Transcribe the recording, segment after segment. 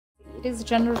It is a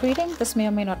general reading. This may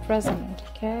or may not resonate.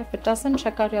 Okay, if it doesn't,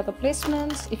 check out your other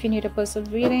placements. If you need a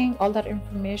personal reading, all that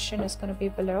information is going to be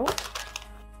below.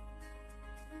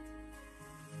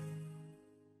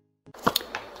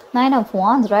 Nine of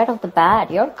Wands right off the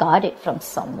bat. You're guarded from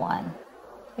someone.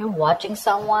 You're watching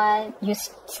someone. You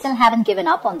still haven't given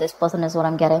up on this person is what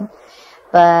I'm getting.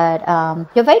 But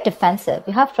you're very defensive.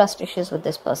 You have trust issues with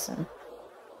this person.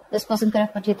 This person could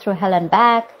have put you through hell and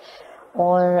back.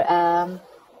 Or,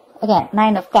 again,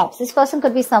 Nine of Cups. This person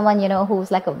could be someone, you know,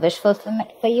 who's like a wish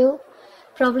fulfillment for you.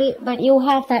 Probably. But you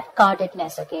have that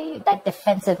guardedness, okay? That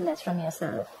defensiveness from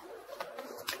yourself.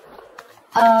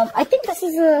 I think this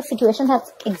is a situation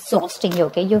that's exhausting you,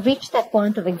 okay? You've reached that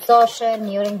point of exhaustion,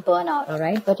 nearing burnout,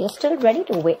 alright? But you're still ready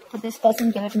to wait for this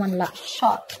person, give it one last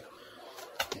shot.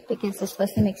 Because this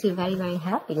person makes you very, very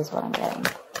happy is what I'm getting.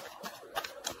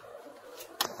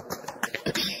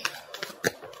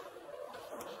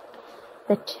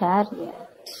 The Chariot.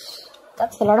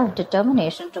 That's a lot of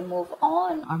determination to move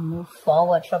on or move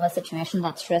forward from a situation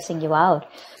that's stressing you out.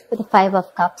 With the Five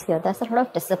of Cups here, there's a lot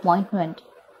of disappointment.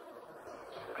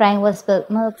 Crying was spilled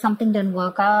milk, something didn't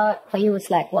work out. For you, it's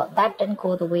like, well, that didn't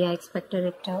go the way I expected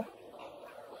it to.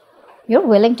 You're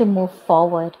willing to move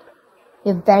forward.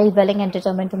 You're very willing and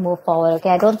determined to move forward, okay?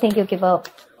 I don't think you give up.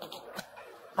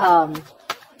 I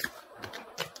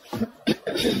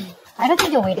don't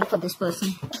think you're waiting for this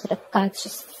person. The cards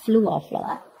just flew off like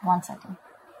that. 1 second.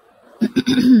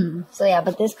 So yeah,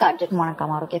 but this card didn't want to come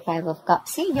out, okay? Five of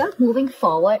Cups. See, you're moving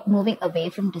forward, moving away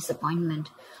from disappointment.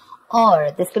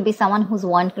 Or this could be someone who's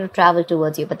wanting to travel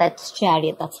towards you, but that's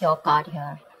Chariot. That's your card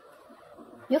here.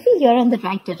 You feel you're in the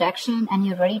right direction and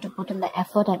you're ready to put in the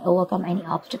effort and overcome any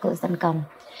obstacles that come.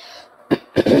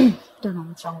 Don't know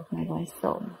what's wrong with my voice.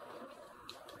 So,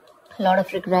 a lot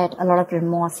of regret, a lot of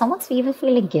remorse. Someone's even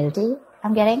feeling guilty,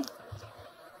 I'm getting.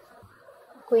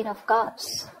 Queen of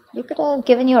Cups. You could have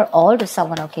given your all to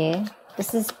someone, okay?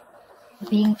 This is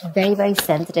being very, very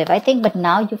sensitive, I think. But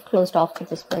now you've closed off to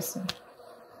this person.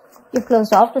 You've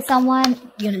closed off to someone.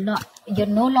 You're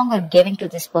no longer giving to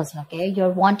this person, okay? You're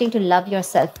wanting to love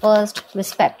yourself first,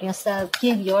 respect yourself,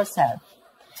 give yourself.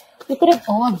 You could have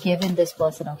overgiven this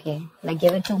person, okay? Like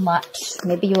given too much.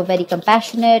 Maybe you were very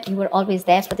compassionate. You were always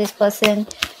there for this person.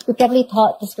 You probably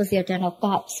thought this was your Ten of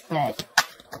Cups, but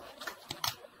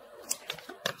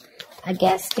I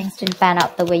guess things didn't pan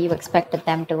out the way you expected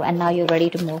them to, and now you're ready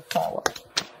to move forward.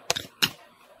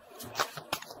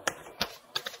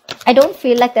 I don't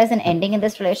feel like there's an ending in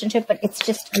this relationship, but it's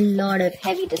just a lot of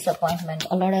heavy disappointment,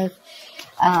 a lot of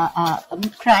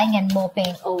crying and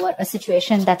moping over a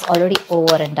situation that's already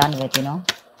over and done with, you know.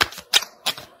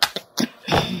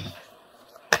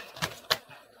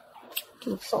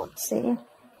 Two of Swords, see.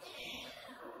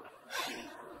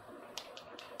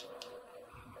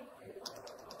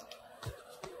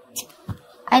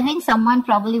 I think someone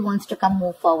probably wants to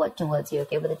move forward towards you,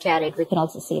 okay? With the Chariot, we can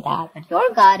also see that. But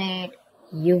you're guarded.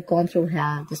 You've gone through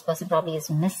hell. This person probably is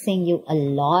missing you a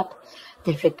lot.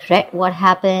 They regret what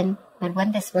happened. But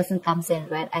when this person comes in,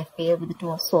 right, I feel with the Two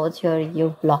of Swords here,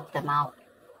 you block them out.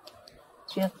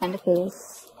 Three of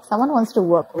Pentacles. Someone wants to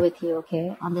work with you,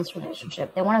 okay, on this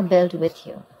relationship. They want to build with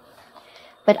you.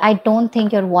 But I don't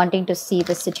think you're wanting to see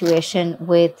the situation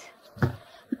with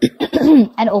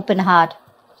an open heart.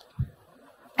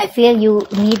 I feel you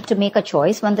need to make a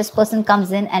choice when this person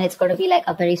comes in, and it's going to be like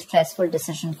a very stressful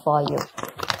decision for you.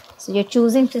 So you're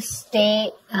choosing to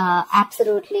stay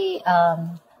absolutely,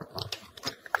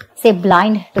 say,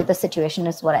 blind to the situation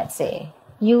is what I'd say.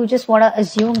 You just want to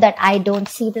assume that I don't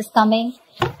see this coming,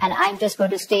 and I'm just going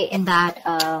to stay in that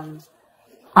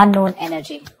unknown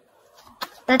energy.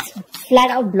 That's flat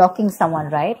out blocking someone,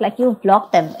 right? Like you've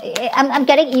blocked them. I'm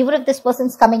getting, even if this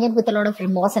person's coming in with a lot of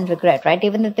remorse and regret, right?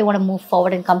 Even if they want to move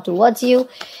forward and come towards you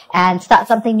and start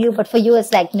something new. But for you,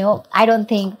 it's like, no, I don't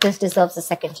think this deserves a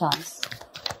second chance.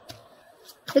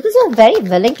 Because you're very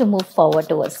willing to move forward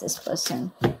towards this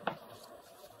person.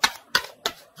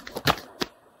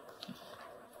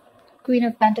 Queen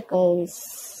of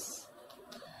Pentacles.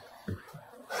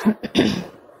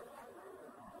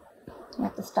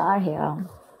 Got the Star here.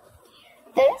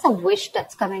 There is a wish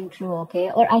that's coming true,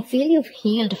 okay? Or I feel you've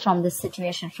healed from this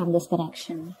situation, from this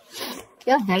connection.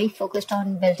 You're very focused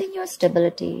on building your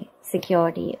stability,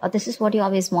 security. Or this is what you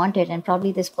always wanted, and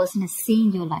probably this person is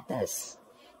seeing you like this.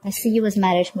 They see you as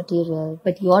marriage material,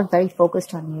 but you're very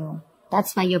focused on you.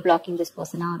 That's why you're blocking this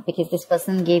person out, because this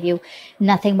person gave you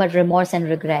nothing but remorse and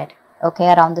regret,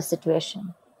 okay, around the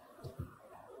situation.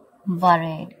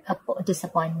 Worried,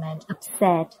 disappointment,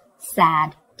 upset,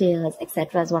 sad, tears,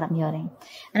 etc. is what I'm hearing.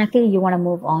 And I feel you want to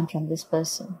move on from this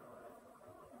person.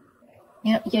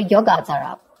 You know, your guards are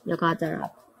up. Your cards are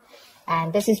up.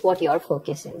 And this is what your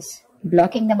focus is.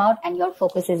 Blocking them out, and your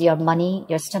focus is your money,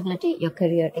 your stability, your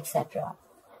career, etc.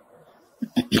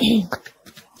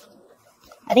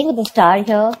 I think with the star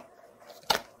here,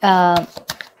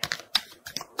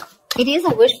 it is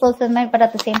a wish fulfillment, but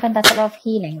at the same time, that's a lot of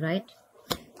healing, right?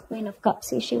 Queen of Cups,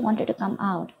 see, she wanted to come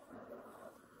out.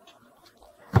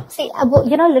 See,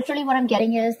 you know, literally what I'm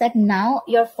getting is that now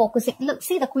you're focusing. Look,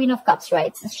 see the Queen of Cups,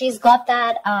 right? So she's got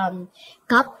that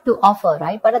cup to offer,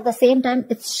 right? But at the same time,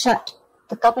 it's shut.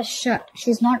 The cup is shut.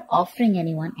 She's not offering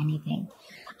anyone anything.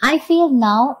 I feel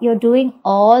now you're doing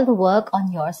all the work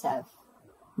on yourself.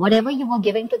 Whatever you were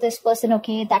giving to this person,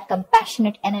 okay, that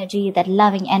compassionate energy, that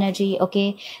loving energy,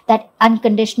 okay, that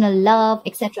unconditional love,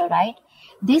 etc., right?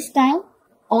 This time,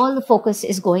 all the focus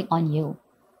is going on you.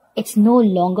 It's no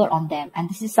longer on them. And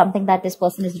this is something that this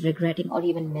person is regretting or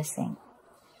even missing.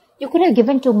 You could have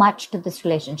given too much to this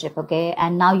relationship, okay?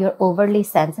 And now you're overly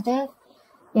sensitive,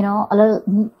 you know, a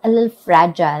little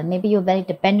fragile. Maybe you're very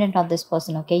dependent on this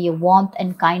person, okay? Your warmth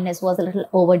and kindness was a little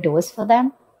overdosed for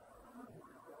them.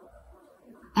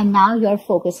 And now you're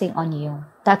focusing on you.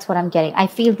 That's what I'm getting. I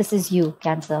feel this is you,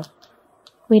 Cancer.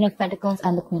 Queen of Pentacles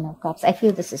and the Queen of Cups. I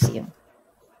feel this is you.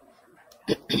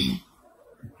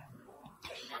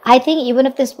 I think even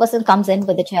if this person comes in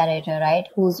with the Charioteer, right,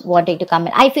 who's wanting to come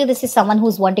in, I feel this is someone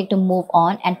who's wanting to move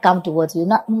on and come towards you.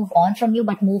 Not move on from you,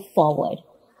 but move forward.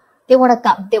 They want to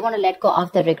come. They want to let go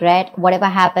of the regret. Whatever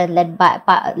happened, let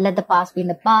the past be in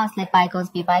the past. Let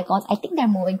bygones be bygones. I think they're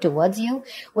moving towards you,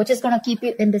 which is going to keep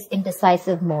you in this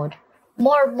indecisive mode.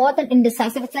 More than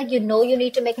indecisive, it's like you know you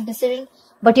need to make a decision,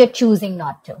 but you're choosing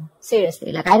not to.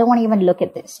 Seriously, like I don't want to even look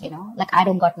at this, you know, like I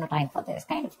don't got no time for this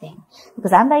kind of thing,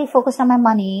 because I'm very focused on my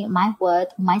money, my worth,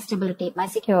 my stability, my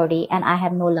security, and I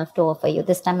have no love to offer you.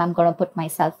 This time I'm going to put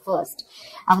myself first.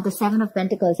 And with the Seven of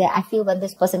Pentacles, yeah, I feel when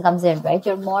this person comes in, right,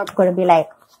 you're more going to be like,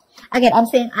 again, I'm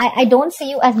saying, I don't see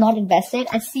you as not invested.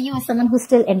 I see you as someone who's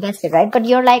still invested, right? But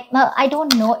you're like, no, I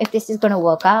don't know if this is going to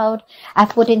work out. I've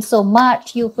put in so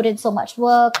much. You put in so much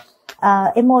work,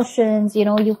 emotions, you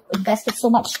know, you've invested so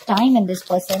much time in this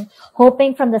person,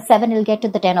 hoping from the 7 you'll get to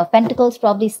the 10 of Pentacles,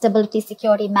 probably stability,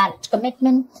 security, marriage,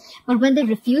 commitment. But when they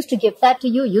refuse to give that to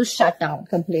you, you shut down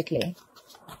completely.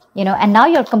 You know, and now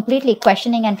you're completely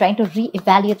questioning and trying to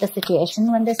reevaluate the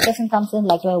situation when this person comes in,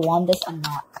 like, do I want this or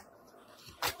not?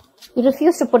 You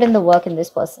refuse to put in the work in this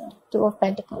person. 2 of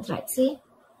Pentacles, right? See?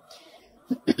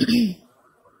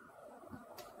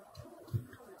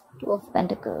 2 of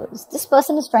Pentacles. This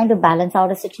person is trying to balance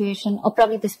out a situation, or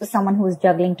probably this was someone who is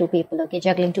juggling 2 people, okay?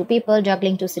 Juggling 2 people,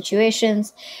 juggling 2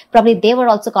 situations. Probably they were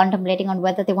also contemplating on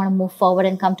whether they want to move forward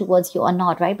and come towards you or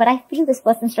not, right? But I feel this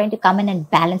person is trying to come in and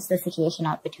balance the situation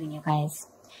out between you guys.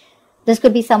 This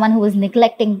could be someone who is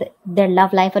neglecting their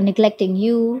love life or neglecting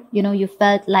you. You know, you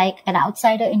felt like an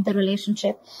outsider in the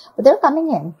relationship. But they're coming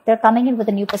in. They're coming in with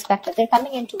a new perspective. They're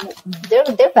coming into,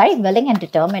 they're very willing and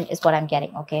determined is what I'm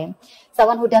getting, okay?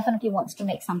 Someone who definitely wants to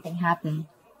make something happen.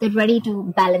 They're ready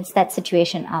to balance that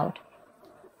situation out.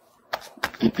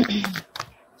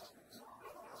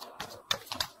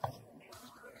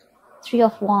 3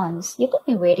 of Wands. You could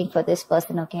be waiting for this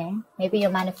person, okay? Maybe you're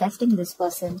manifesting this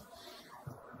person.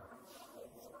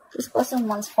 This person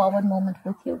wants forward movement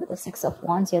with you with the 6 of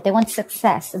Wands here. They want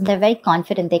success, and they're very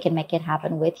confident they can make it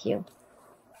happen with you.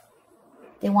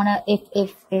 They want to,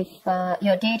 if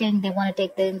you're dating, they want to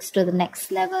take things to the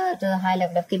next level, to the high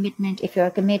level of commitment. If you're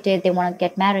committed, they want to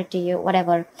get married to you,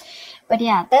 whatever. But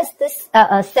yeah, there's this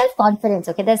self-confidence,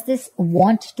 okay? There's this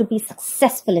want to be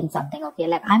successful in something, okay?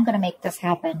 Like, I'm going to make this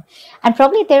happen. And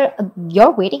probably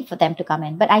you're waiting for them to come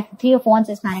in. But 3 of Wands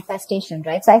is manifestation,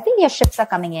 right? So I think your ships are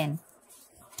coming in.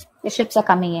 The ships are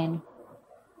coming in.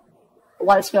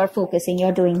 Whilst you're focusing,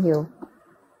 you're doing you.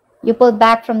 You pull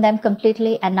back from them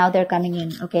completely, and now they're coming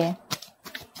in, okay?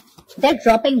 They're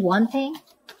dropping one thing,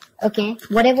 okay?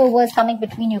 Whatever was coming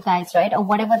between you guys, right? Or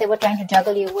whatever they were trying to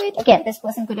juggle you with. Again, this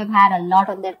person could have had a lot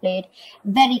on their plate.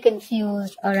 Very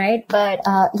confused, all right? But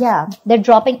yeah, they're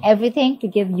dropping everything to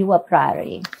give you a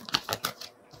priority.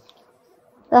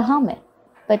 The Hermit.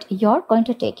 But you're going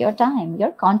to take your time.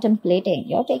 You're contemplating.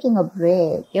 You're taking a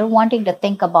break. You're wanting to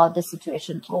think about the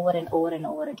situation over and over and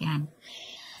over again.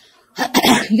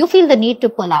 You feel the need to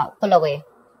pull away.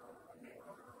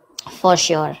 For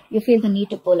sure. You feel the need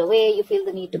to pull away. You feel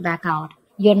the need to back out.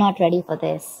 You're not ready for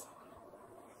this.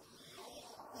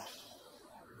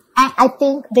 I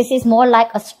think this is more like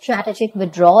a strategic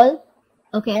withdrawal,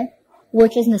 okay,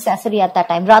 which is necessary at that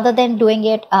time. Rather than doing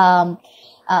it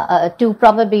to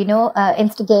probably, you know,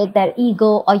 instigate their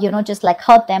ego or, you know, just like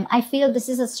hurt them. I feel this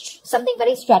is something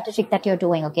very strategic that you're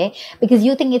doing, okay? Because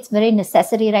you think it's very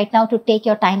necessary right now to take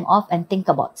your time off and think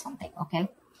about something, okay?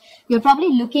 You're probably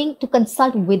looking to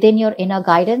consult within your inner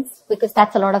guidance, because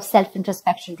that's a lot of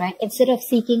self-introspection, right? Instead of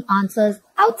seeking answers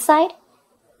outside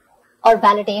or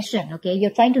validation, okay?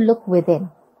 You're trying to look within,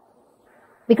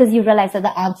 because you realize that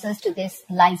the answers to this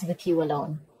lies with you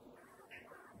alone.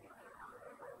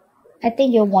 I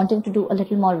think you're wanting to do a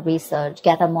little more research,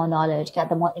 gather more knowledge,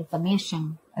 gather more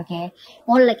information, okay?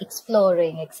 More like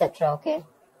exploring, etc., okay?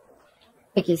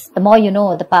 Because the more you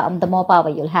know, the more power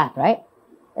you'll have, right?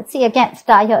 Let's see, again,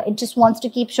 star here, it just wants to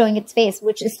keep showing its face,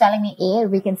 which is telling me A,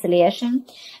 reconciliation,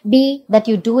 B, that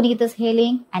you do need this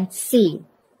healing, and C,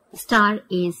 the star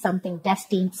is something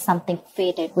destined, something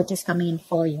fated, which is coming in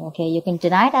for you, okay? You can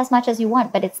deny it as much as you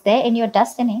want, but it's there in your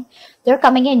destiny. They're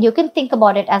coming in. You can think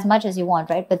about it as much as you want,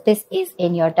 right? But this is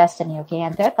in your destiny, okay?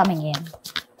 And they're coming in.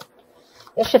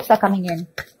 Your ships are coming in.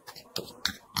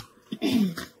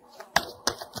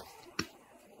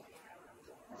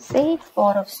 Say,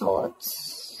 Four of Swords.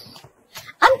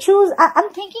 I'm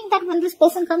thinking that when this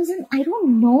person comes in, I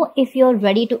don't know if you're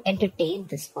ready to entertain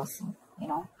this person, you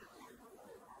know.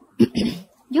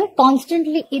 You're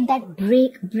constantly in that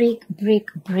break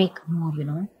mode, you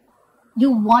know.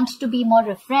 You want to be more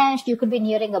refreshed. You could be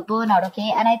nearing a burnout,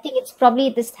 okay? And I think it's probably,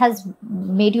 this has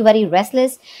made you very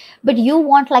restless, but you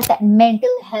want like that mental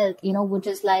health, you know, which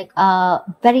is like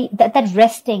that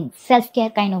resting,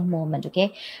 self-care kind of moment,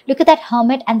 okay? Look at that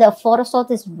Hermit, and the Four of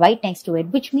Swords is right next to it,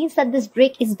 which means that this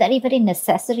break is very, very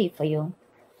necessary for you.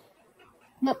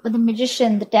 Look, with the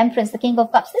Magician, the Temperance, the King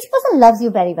of Cups, this person loves you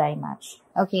very, very much,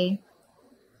 okay?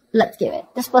 Let's give it.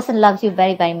 This person loves you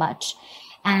very, very much.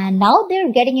 And now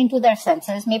they're getting into their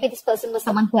senses. Maybe this person was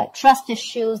someone who had trust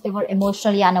issues. They were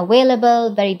emotionally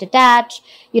unavailable, very detached.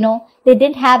 You know, they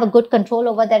didn't have a good control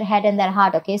over their head and their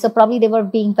heart, okay? So probably they were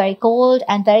being very cold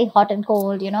and very hot and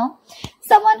cold, you know?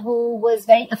 Someone who was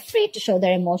very afraid to show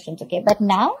their emotions, okay? But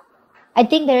now, I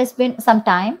think there has been some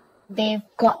time. They've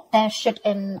got their shit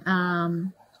in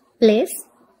place.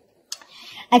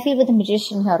 I feel with the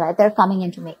Magician here, right? They're coming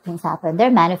in to make things happen. They're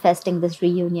manifesting this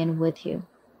reunion with you.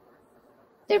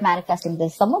 They're manifesting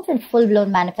this. Someone's in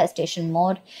full-blown manifestation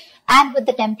mode. And with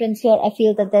the Temperance here, I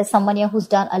feel that there's someone here who's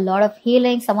done a lot of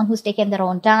healing, someone who's taken their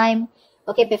own time,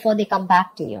 okay, before they come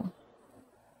back to you.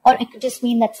 Or it could just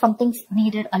mean that something's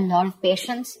needed a lot of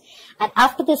patience. And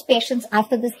after this patience,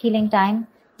 after this healing time,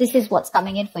 this is what's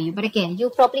coming in for you. But again, you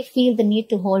probably feel the need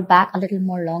to hold back a little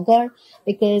more longer,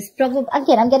 because probably,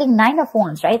 again, I'm getting 9 of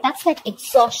Wands, right? That's like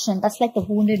exhaustion. That's like the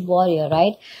wounded warrior,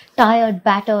 right? Tired,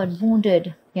 battered,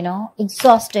 wounded, you know,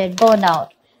 exhausted, burnout.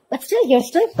 But still, you're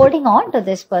still holding on to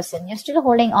this person. You're still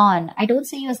holding on. I don't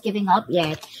say you're giving up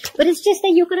yet, but it's just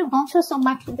that you could have gone through so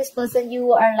much with this person.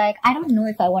 You are like, I don't know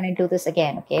if I want to do this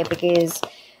again, okay? Because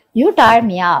you tire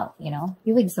me out, you know,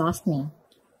 you exhaust me.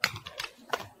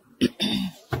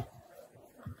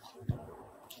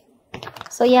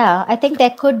 So yeah, I think there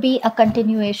could be a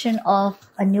continuation of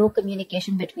a new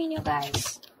communication between you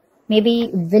guys.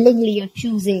 Maybe willingly you're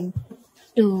choosing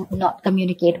to not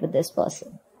communicate with this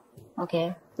person.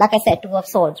 Okay. Like I said, Two of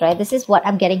Swords, right? This is what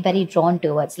I'm getting very drawn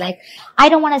towards. Like, I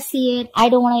don't want to see it. I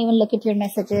don't want to even look at your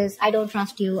messages. I don't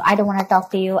trust you. I don't want to talk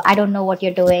to you. I don't know what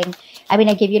you're doing. I mean,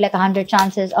 I give you like 100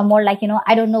 chances, or more like, you know,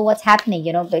 I don't know what's happening,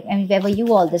 you know, I mean, where were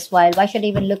you all this while? Why should I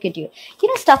even look at you? You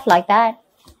know, stuff like that.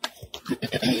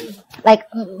 Like,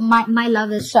 my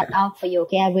love is shut out for you,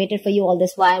 okay? I waited for you all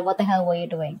this while. What the hell were you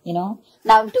doing, you know?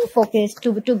 Now I'm too focused,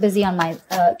 too busy on my,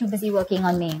 too busy working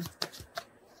on me.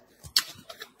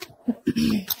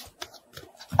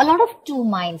 A lot of two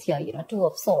minds here, you know, Two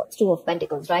of Swords, Two of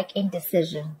Pentacles, right?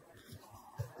 Indecision.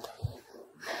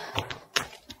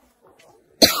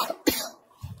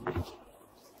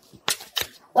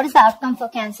 What is the outcome for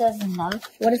Cancer in love?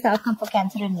 What is the outcome for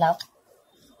Cancer in love?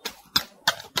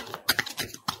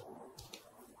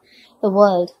 The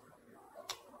World.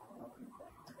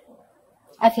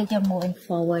 I feel you're moving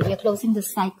forward. You're closing the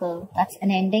cycle. That's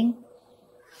an ending.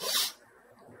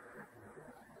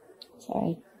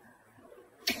 Sorry.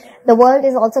 The World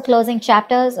is also closing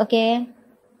chapters, okay?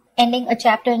 Ending a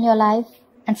chapter in your life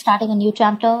and starting a new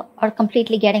chapter, or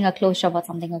completely getting a closure about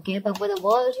something, okay? But with the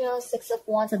World here, Six of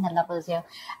Wands and the Lovers here,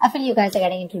 I feel you guys are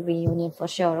getting into reunion for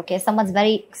sure, okay? Someone's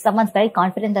very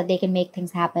confident that they can make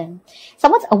things happen.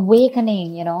 Someone's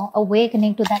awakening, you know,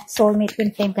 awakening to that soulmate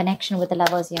twin flame connection with the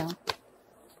Lovers here.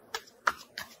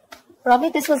 Probably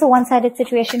this was a one-sided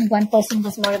situation. One person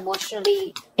was more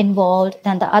emotionally involved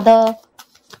than the other.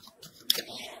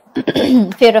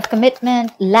 Fear of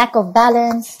commitment, lack of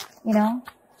balance, you know.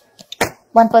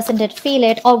 One person did feel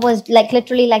it, or was like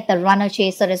literally like the runner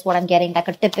chaser is what I'm getting, like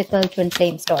a typical twin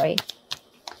flame story.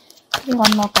 Give me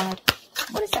one more card.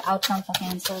 What is the outcome for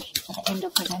Cancer at the end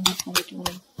of November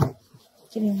 2020?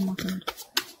 Give me one more card.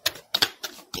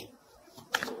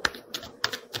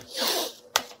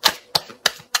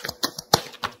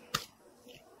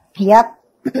 Yep.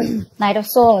 Knight of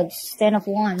Swords, Ten of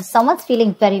Wands. Someone's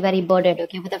feeling very, very burdened,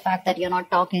 okay, with the fact that you're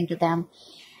not talking to them.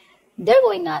 They're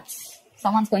going nuts.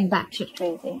 Someone's going batshit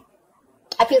crazy.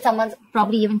 I feel someone's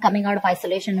probably even coming out of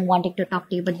isolation and wanting to talk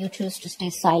to you, but you choose to stay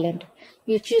silent.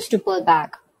 You choose to pull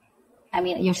back. I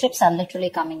mean, your ships are literally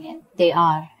coming in. They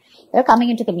are. They're coming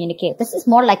in to communicate. This is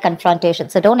more like confrontation.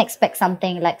 So don't expect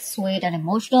something like sweet and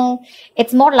emotional.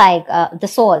 It's more like the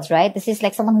swords, right? This is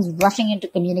like someone who's rushing in to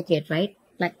communicate, right?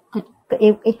 Like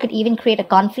it could even create a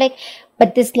conflict,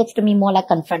 but this looks to me more like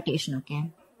confrontation, okay?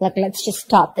 Like, let's just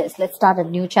start this. Let's start a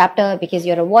new chapter because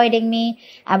you're avoiding me.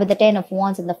 And with the 10 of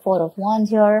Wands and the 4 of Wands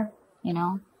here, you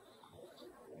know,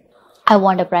 I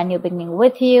want a brand new beginning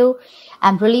with you.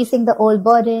 I'm releasing the old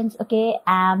burdens, okay?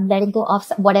 I'm letting go of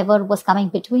whatever was coming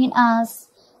between us.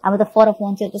 And with the 4 of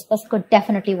Wands here, this person could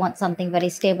definitely want something very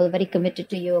stable, very committed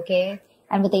to you, okay?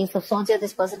 And with the Ace of Swords here,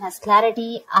 this person has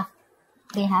clarity.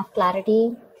 They have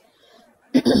clarity.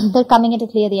 They're coming in to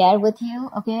clear the air with you,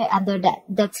 okay? And they're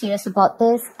dead serious about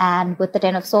this. And with the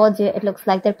 10 of Swords here, it looks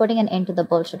like they're putting an end to the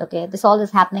bullshit, okay? This all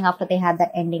is happening after they had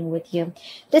that ending with you.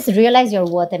 Just realize your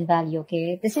worth and value,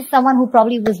 okay? This is someone who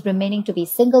probably was remaining to be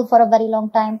single for a very long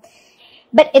time.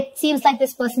 But it seems like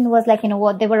this person was like, you know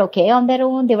what, they were okay on their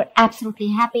own. They were absolutely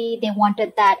happy. They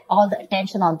wanted that, all the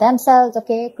attention on themselves,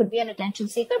 okay? Could be an attention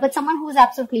seeker, but someone who was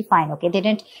absolutely fine, okay? They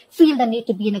didn't feel the need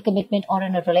to be in a commitment or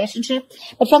in a relationship.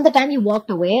 But from the time you walked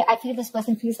away, I feel this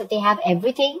person feels that they have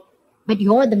everything, but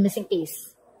you're the missing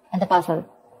piece in the puzzle.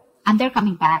 And they're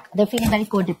coming back. They're feeling very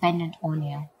codependent on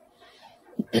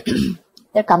you.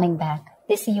 They're coming back.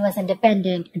 They see you as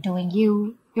independent, doing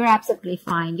you. You're absolutely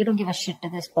fine. You don't give a shit to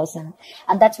this person.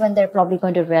 And that's when they're probably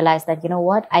going to realize that, you know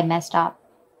what, I messed up.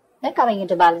 They're coming in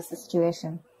to balance the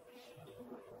situation.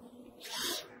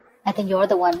 I think you're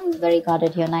the one who's very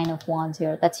guarded here. 9 of Wands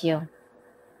here. That's you.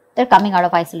 They're coming out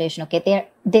of isolation, okay?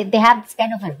 They have this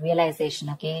kind of a realization,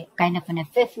 okay? Kind of an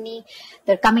epiphany.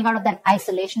 They're coming out of that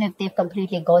isolation if they've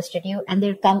completely ghosted you. And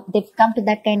they've come to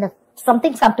that kind of,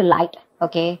 something's come to light,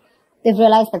 okay? They've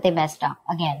realized that they messed up.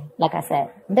 Again, like I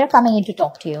said, they're coming in to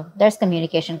talk to you. There's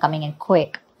communication coming in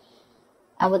quick.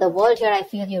 And with the World here, I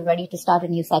feel you're ready to start a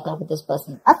new cycle with this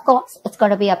person. Of course, it's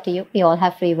going to be up to you. We all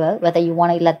have free will, whether you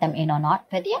want to let them in or not.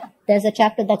 But yeah, there's a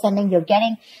chapter that's ending. You're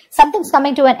getting, something's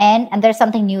coming to an end, and there's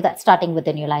something new that's starting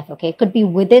within your life, okay? It could be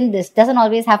within this. Doesn't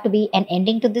always have to be an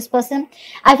ending to this person.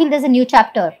 I feel there's a new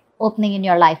chapter opening in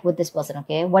your life with this person,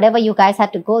 okay? Whatever you guys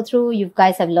had to go through, you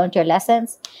guys have learned your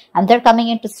lessons, and they're coming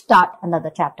in to start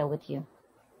another chapter with you,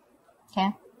 okay?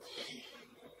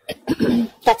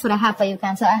 That's what I have for you,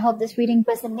 Cancer. I hope this reading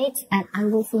resonates, and I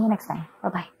will see you next time.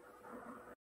 Bye-bye.